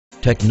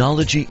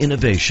Technology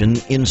innovation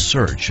in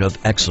search of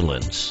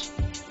excellence.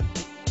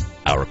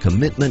 Our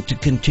commitment to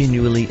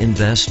continually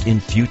invest in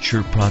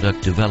future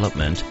product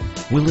development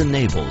will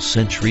enable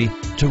Century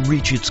to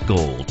reach its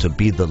goal to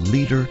be the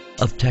leader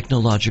of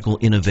technological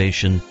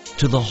innovation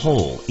to the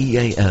whole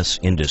EAS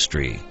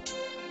industry.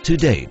 To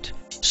date,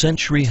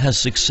 Century has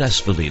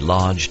successfully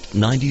lodged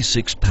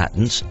 96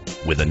 patents,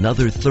 with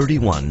another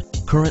 31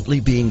 currently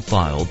being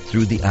filed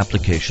through the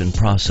application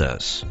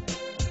process.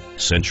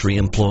 Century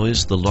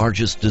employs the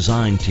largest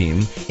design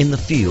team in the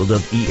field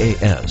of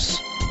EAS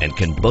and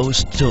can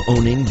boast to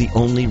owning the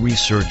only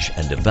research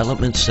and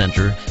development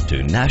center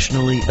to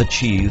nationally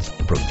achieve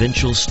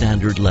provincial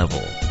standard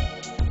level.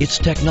 Its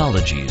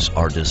technologies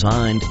are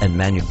designed and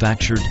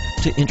manufactured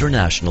to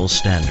international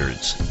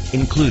standards,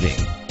 including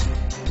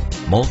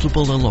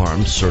multiple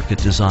alarm circuit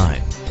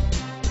design,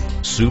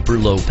 super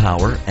low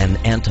power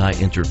and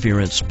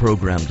anti-interference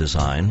program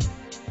design,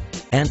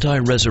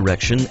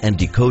 anti-resurrection and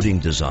decoding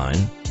design,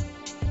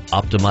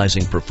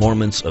 optimizing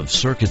performance of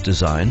circuit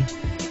design,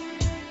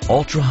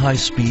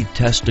 ultra-high-speed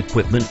test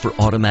equipment for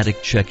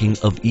automatic checking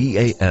of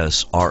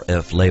EAS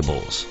RF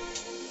labels.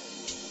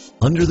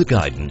 Under the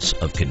guidance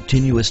of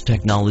continuous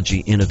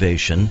technology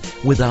innovation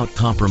without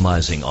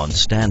compromising on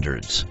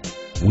standards,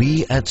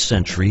 we at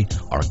Century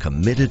are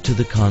committed to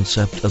the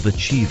concept of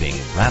achieving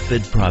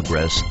rapid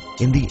progress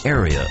in the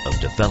area of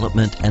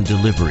development and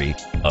delivery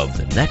of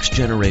the next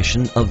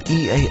generation of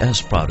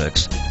EAS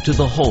products to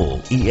the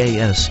whole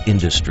EAS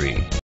industry.